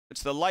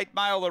It's the late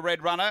mail, the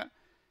red runner,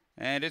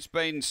 and it's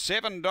been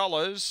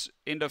 $7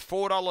 into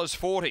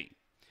 $4.40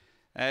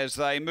 as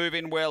they move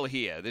in well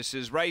here. This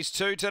is race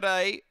 2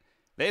 today.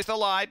 There's the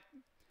light.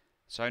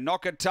 So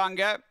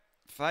Nokatunga,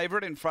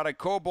 favourite in front of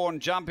Corborn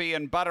Jumpy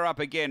and Butter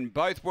Up Again.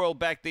 Both well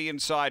back the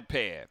inside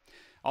pair.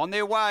 On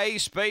their way,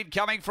 speed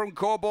coming from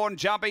Corborn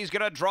Jumpy. He's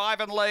going to drive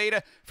and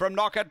lead from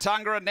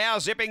Nokatunga, and now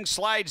Zipping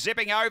Slade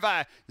zipping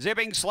over.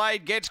 Zipping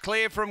Slade gets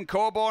clear from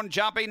Corborn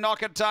Jumpy.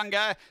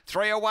 Nokatunga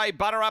 3 away.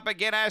 Butter Up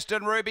Again.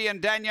 Aston Ruby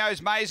and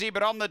Daniels Maisie,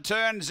 but on the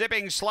turn,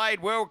 Zipping Slade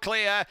will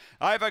clear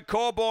over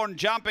Corborn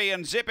Jumpy,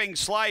 and Zipping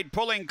Slade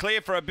pulling clear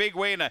for a big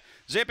win.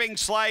 Zipping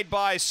Slade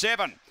by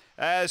 7.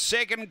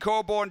 Second,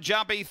 Corborn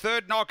Jumpy.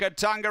 Third,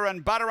 Nokatunga,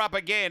 and Butter Up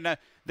Again.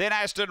 Then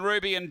Aston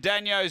Ruby and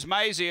Daniels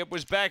Maisie. It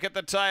was back at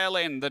the tail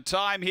end. The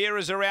time here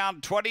is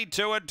around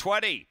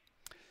 22:20.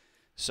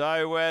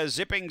 So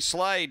Zipping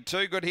Slade,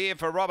 too good here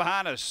for Rob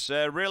Harness.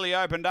 Really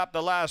opened up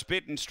the last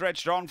bit and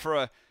stretched on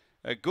for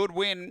a good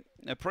win.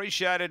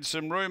 Appreciated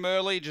some room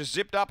early, just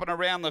zipped up and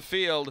around the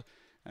field.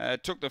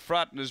 Took the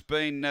front and has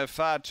been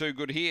far too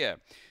good here.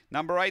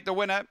 Number 8, the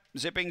winner,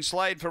 Zipping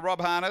Slade for Rob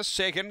Harness.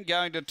 Second,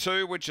 going to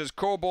 2, which is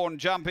Corborn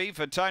Jumpy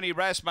for Tony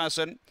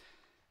Rasmussen.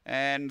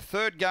 And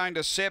third, going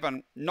to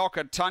 7,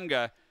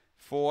 Nokatunga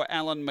for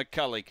Alan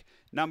McCulloch.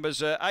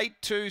 Numbers are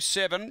 8, 2,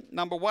 7.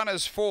 Number 1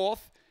 is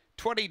 4th.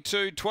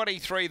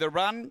 22:23 the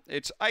run.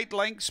 It's 8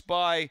 lengths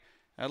by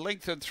a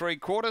length and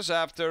 3/4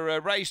 after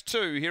race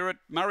 2 here at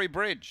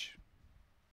Murray-Bridge.